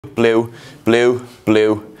blue, blue,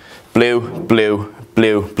 blue, blue, blue,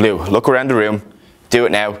 blue, blue. Look around the room. Do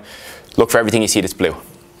it now. Look for everything you see that's blue.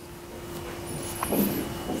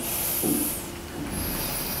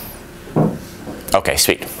 Okay,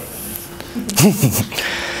 sweet.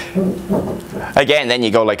 Again, then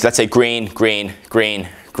you go like, let's say green, green, green,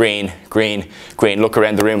 green, green, green. Look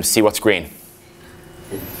around the room, see what's green.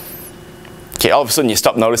 Okay, all of a sudden you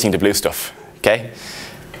stop noticing the blue stuff, okay?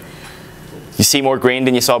 You see more green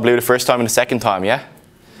than you saw blue the first time and the second time, yeah?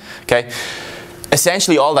 Okay?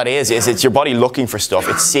 Essentially all that is it's your body looking for stuff,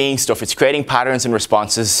 it's seeing stuff, it's creating patterns and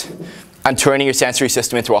responses and turning your sensory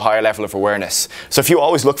system into a higher level of awareness. So if you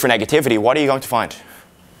always look for negativity, what are you going to find?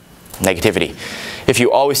 Negativity. If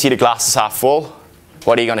you always see the glass as half full,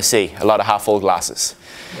 what are you going to see? A lot of half full glasses.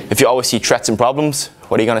 If you always see threats and problems,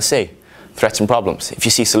 what are you going to see? Threats and problems. If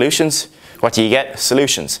you see solutions, what do you get?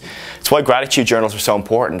 Solutions. It's why gratitude journals are so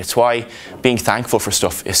important. It's why being thankful for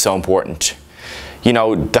stuff is so important. You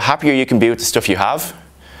know, the happier you can be with the stuff you have,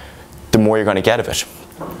 the more you're going to get of it.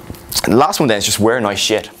 And the last one then is just wear nice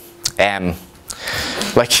shit.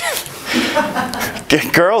 Like,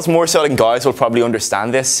 girls more so than guys will probably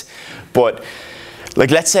understand this, but like,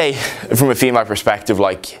 let's say from a female perspective,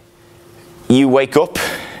 like, you wake up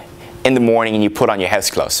in the morning and you put on your house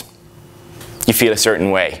clothes. You feel a certain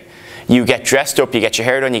way. You get dressed up, you get your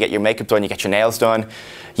hair done, you get your makeup done, you get your nails done,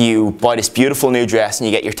 you buy this beautiful new dress and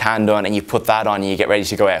you get your tan done and you put that on and you get ready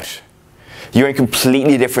to go out. You're in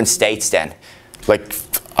completely different states then. Like,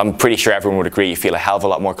 I'm pretty sure everyone would agree you feel a hell of a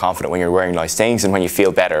lot more confident when you're wearing nice things and when you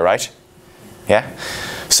feel better, right? Yeah?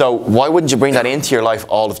 So why wouldn't you bring that into your life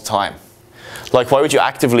all of the time? Like, why would you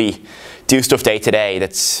actively do stuff day to day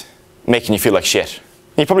that's making you feel like shit?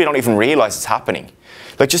 You probably don't even realize it's happening.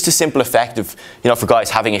 Like, just the simple effect of, you know, for guys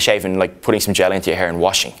having a shave and like putting some gel into your hair and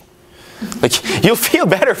washing. Like, you'll feel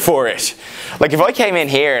better for it. Like, if I came in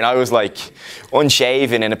here and I was like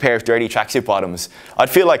unshaven in a pair of dirty tracksuit bottoms,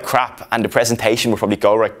 I'd feel like crap and the presentation would probably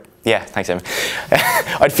go right. Yeah, thanks, Emma.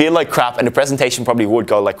 I'd feel like crap and the presentation probably would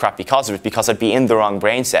go like crap because of it, because I'd be in the wrong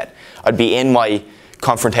brain set. I'd be in my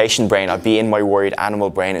confrontation brain, I'd be in my worried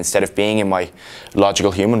animal brain instead of being in my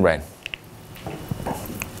logical human brain.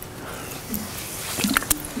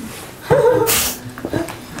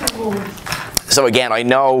 So again, I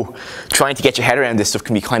know trying to get your head around this stuff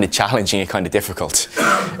can be kind of challenging and kind of difficult.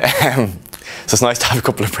 So it's nice to have a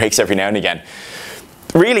couple of breaks every now and again.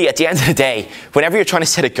 Really, at the end of the day, whenever you're trying to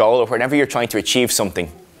set a goal or whenever you're trying to achieve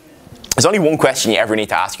something, there's only one question you ever need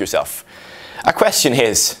to ask yourself. That question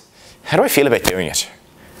is, how do I feel about doing it?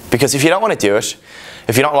 Because if you don't want to do it,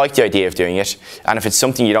 if you don't like the idea of doing it, and if it's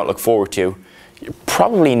something you don't look forward to, you're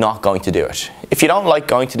probably not going to do it. If you don't like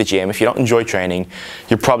going to the gym, if you don't enjoy training,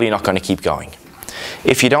 you're probably not going to keep going.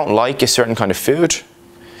 If you don't like a certain kind of food,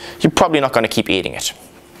 you're probably not going to keep eating it.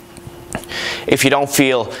 If you don't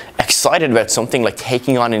feel excited about something like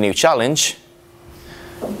taking on a new challenge,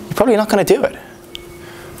 you're probably not going to do it.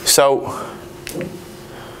 So,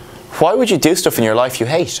 why would you do stuff in your life you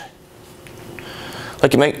hate?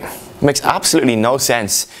 Like, it makes absolutely no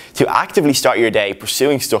sense to actively start your day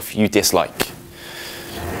pursuing stuff you dislike.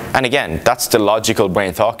 And again, that's the logical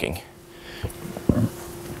brain talking.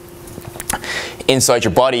 Inside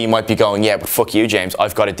your body, you might be going, yeah, but fuck you, James.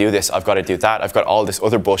 I've got to do this. I've got to do that. I've got all this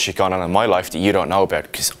other bullshit going on in my life that you don't know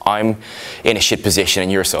about because I'm in a shit position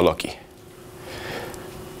and you're so lucky.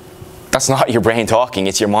 That's not your brain talking.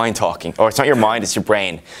 It's your mind talking. Or it's not your mind, it's your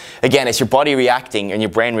brain. Again, it's your body reacting and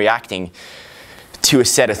your brain reacting to a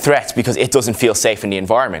set of threats because it doesn't feel safe in the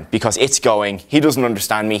environment, because it's going, he doesn't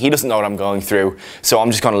understand me, he doesn't know what I'm going through, so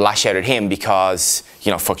I'm just going to lash out at him because,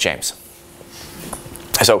 you know, fuck James.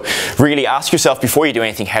 So really ask yourself before you do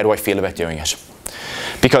anything, how do I feel about doing it?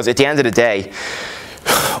 Because at the end of the day,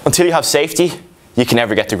 until you have safety, you can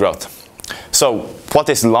never get to growth. So what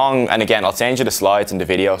this long, and again, I'll send you the slides in the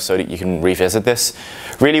video so that you can revisit this.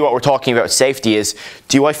 Really what we're talking about safety is,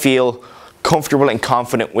 do I feel comfortable and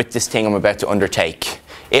confident with this thing I'm about to undertake?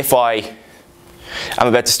 If I am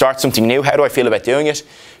about to start something new, how do I feel about doing it?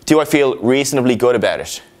 Do I feel reasonably good about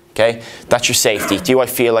it? Okay, that's your safety. Do I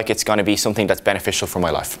feel like it's going to be something that's beneficial for my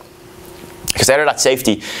life? Because out of that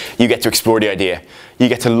safety, you get to explore the idea. You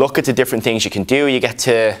get to look at the different things you can do. You get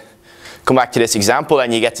to come back to this example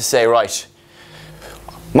and you get to say, right,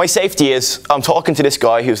 my safety is I'm talking to this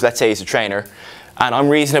guy who's, let's say he's a trainer, and I'm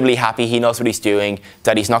reasonably happy he knows what he's doing,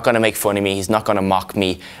 that he's not going to make fun of me, he's not going to mock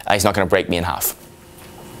me, and he's not going to break me in half.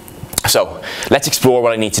 So let's explore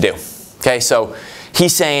what I need to do. Okay, so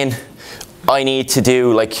he's saying I need to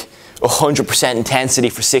do like 100% intensity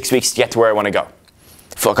for 6 weeks to get to where I want to go.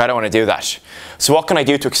 fuck, I don't want to do that. So what can I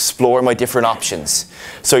do to explore my different options?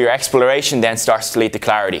 So your exploration then starts to lead to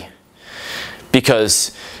clarity.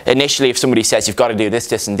 Because initially if somebody says you've got to do this,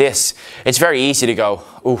 this and this, it's very easy to go,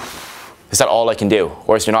 ooh, is that all I can do?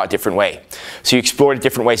 Or is there not a different way? So you explore the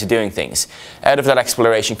different ways of doing things. Out of that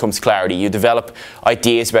exploration comes clarity. You develop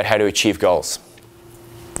ideas about how to achieve goals.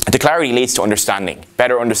 The clarity leads to understanding,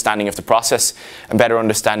 better understanding of the process and better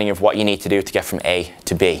understanding of what you need to do to get from A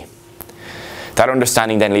to B. That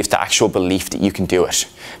understanding then leads to actual belief that you can do it.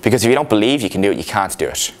 Because if you don't believe you can do it, you can't do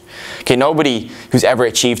it. Okay, nobody who's ever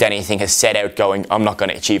achieved anything has set out going, I'm not going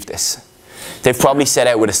to achieve this. They've probably set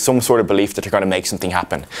out with some sort of belief that they're going to make something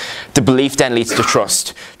happen. The belief then leads to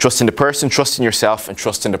trust. Trust in the person, trust in yourself, and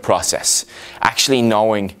trust in the process. Actually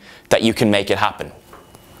knowing that you can make it happen.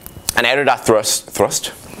 And out of that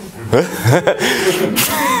thrust?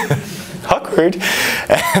 Awkward.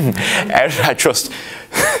 Out of that trust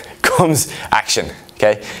comes action.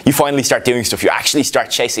 Okay? You finally start doing stuff. You actually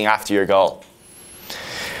start chasing after your goal.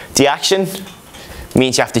 The action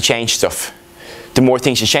means you have to change stuff. The more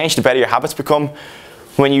things you change, the better your habits become.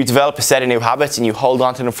 When you develop a set of new habits and you hold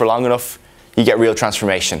on to them for long enough, you get real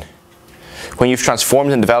transformation. When you've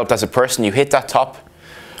transformed and developed as a person, you hit that top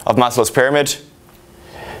of Maslow's pyramid,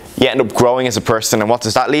 you end up growing as a person, and what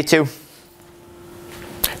does that lead to?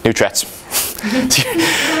 New threats.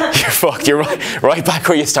 You're fucked, you're right back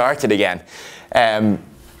where you started again. And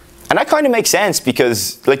that kind of makes sense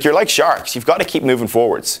because you're like sharks, you've got to keep moving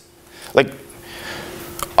forwards.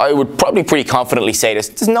 I would probably pretty confidently say this,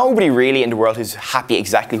 there's nobody really in the world who's happy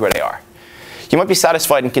exactly where they are. You might be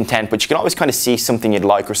satisfied and content, but you can always kind of see something you'd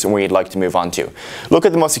like or somewhere you'd like to move on to. Look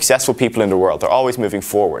at the most successful people in the world, they're always moving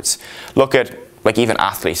forwards. Look at even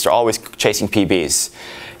athletes, they're always chasing PBs.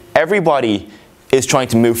 Everybody is trying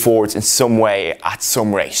to move forwards in some way at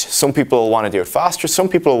some rate. Some people want to do it faster, some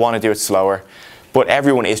people want to do it slower, but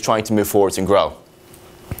everyone is trying to move forwards and grow.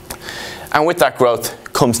 And with that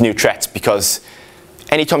growth comes new threats, because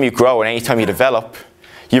anytime you grow and anytime you develop,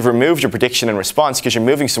 you've removed your prediction and response because you're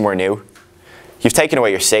moving somewhere new. You've taken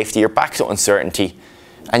away your safety, you're back to uncertainty,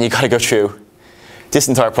 and you've got to go through this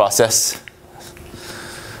entire process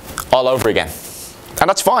all over again. And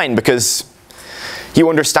that's fine because you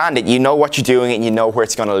understand it, you know what you're doing, and you know where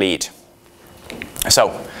it's going to lead. So,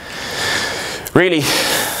 really,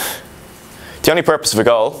 the only purpose of a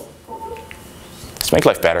goal is to make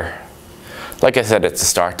life better. Like I said at the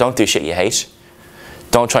start, don't do shit you hate.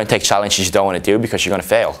 Don't try and take challenges you don't want to do because you're going to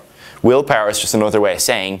fail. Willpower is just another way of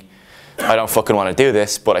saying, I don't fucking want to do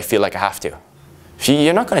this, but I feel like I have to.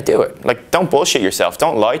 You're not going to do it. Don't bullshit yourself.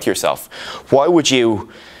 Don't lie to yourself. Why would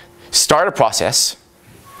you start a process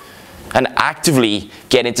and actively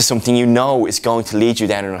get into something you know is going to lead you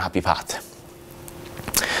down an unhappy path?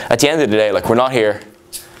 At the end of the day, we're not here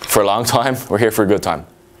for a long time, we're here for a good time.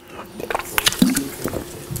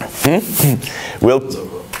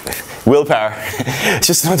 Willpower. It's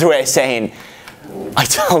just another way of saying, I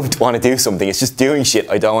don't want to do something. It's just doing shit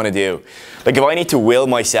I don't want to do. If I need to will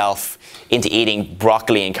myself into eating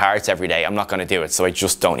broccoli and carrots every day, I'm not going to do it, so I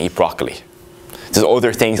just don't eat broccoli. There's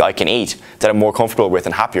other things I can eat that I'm more comfortable with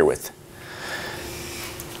and happier with.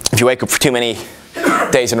 If you wake up for too many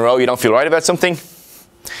days in a row, you don't feel right about something,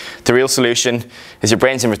 the real solution is your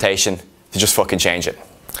brain's invitation to just fucking change it.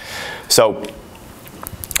 So,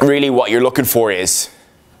 really what you're looking for is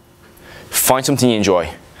find something you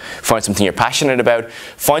enjoy, find something you're passionate about,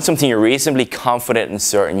 find something you're reasonably confident and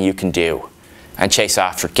certain you can do, and chase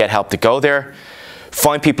after it. Get help to go there,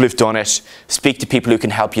 find people who've done it, speak to people who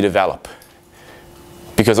can help you develop.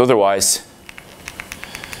 Because otherwise,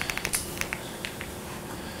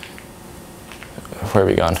 where are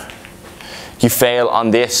we gone? You fail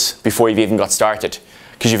on this before you've even got started,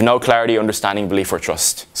 because you've no clarity, understanding, belief, or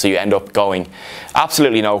trust. So you end up going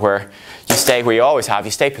absolutely nowhere. You stay where you always have.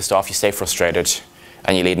 You stay pissed off, you stay frustrated,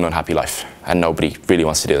 and you lead an unhappy life. And nobody really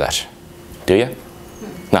wants to do that. Do you?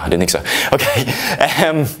 No, I didn't think so. Okay.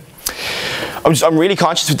 I'm really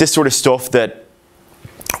conscious with this sort of stuff that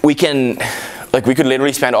we can, we could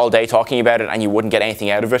literally spend all day talking about it and you wouldn't get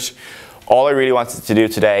anything out of it. All I really wanted to do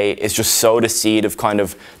today is just sow the seed of kind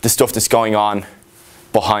of the stuff that's going on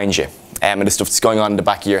behind you, and the stuff that's going on in the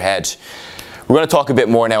back of your head. We're going to talk a bit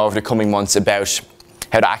more now over the coming months about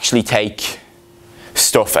how to actually take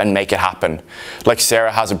stuff and make it happen.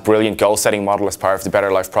 Sarah has a brilliant goal setting model as part of the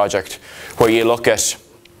Better Life Project, where you look at,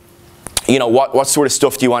 what sort of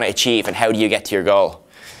stuff do you want to achieve and how do you get to your goal?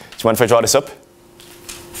 Do you mind if I draw this up?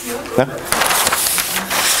 No?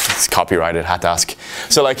 It's copyrighted, had to ask.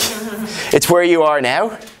 So it's where you are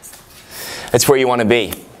now, it's where you want to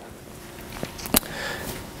be.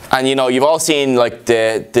 And you've all seen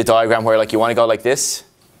the diagram where you want to go like this,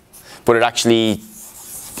 but it actually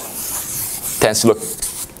tends to look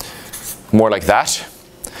more like that.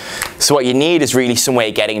 So what you need is really some way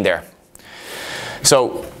of getting there.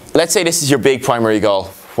 So let's say this is your big primary goal,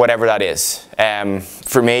 whatever that is.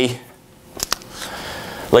 For me,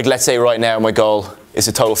 like let's say right now my goal is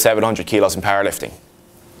a total 700 kilos in powerlifting.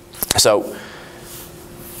 So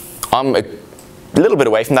I'm a little bit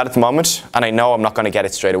away from that at the moment, and I know I'm not going to get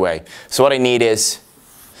it straight away. So what I need is,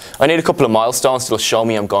 I need a couple of milestones that will show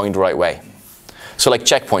me I'm going the right way. So like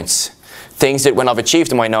checkpoints, things that when I've achieved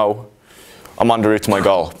them I know I'm on the route to my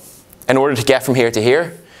goal. In order to get from here to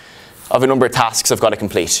here, I have a number of tasks I've got to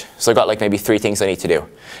complete. So I've got like maybe 3 things I need to do.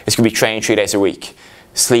 It's going to be train 3 days a week,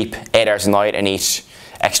 sleep 8 hours a night, and eat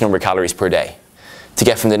X number of calories per day. To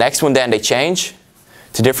get from the next one then they change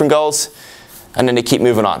to different goals, and then they keep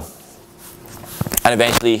moving on. And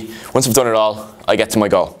eventually, once I've done it all, I get to my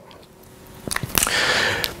goal.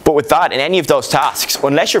 But with that, in any of those tasks,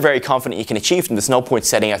 unless you're very confident you can achieve them, there's no point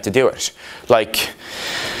setting out to do it. Like,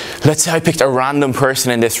 let's say I picked a random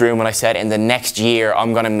person in this room and I said, in the next year,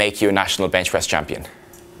 I'm going to make you a national bench press champion.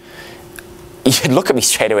 You'd look at me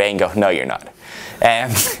straight away and go, no, you're not.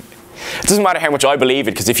 It doesn't matter how much I believe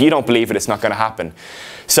it, because if you don't believe it, it's not going to happen.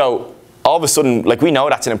 So all of a sudden, like, we know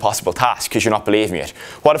that's an impossible task because you're not believing it.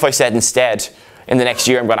 What if I said instead, in the next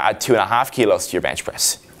year, I'm going to add 2.5 kilos to your bench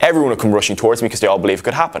press? Everyone will come rushing towards me because they all believe it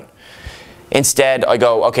could happen. Instead, I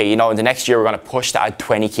go, okay, you know, in the next year, we're going to push to add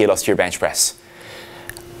 20 kilos to your bench press.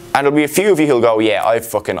 And there'll be a few of you who'll go, yeah,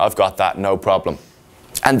 I've got that, no problem.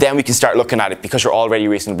 And then we can start looking at it because you're already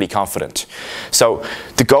reasonably confident. So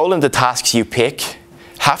the goal and the tasks you pick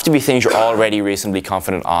have to be things you're already reasonably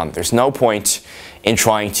confident on. There's no point in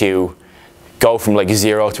trying to go from like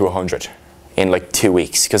 0 to 100 in like 2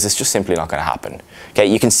 weeks, because it's just simply not going to happen. Okay,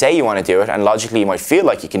 you can say you want to do it, and logically you might feel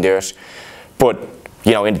like you can do it, but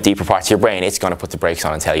you know, in the deeper parts of your brain, it's going to put the brakes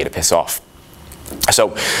on and tell you to piss off. So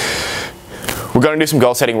we're going to do some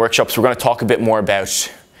goal setting workshops. We're going to talk a bit more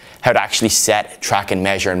about how to actually set, track, and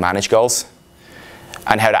measure and manage goals,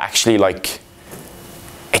 and how to actually like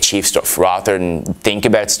achieve stuff rather than think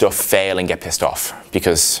about stuff, fail, and get pissed off.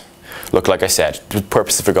 Because look, like I said, the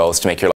purpose of a goal is to make your life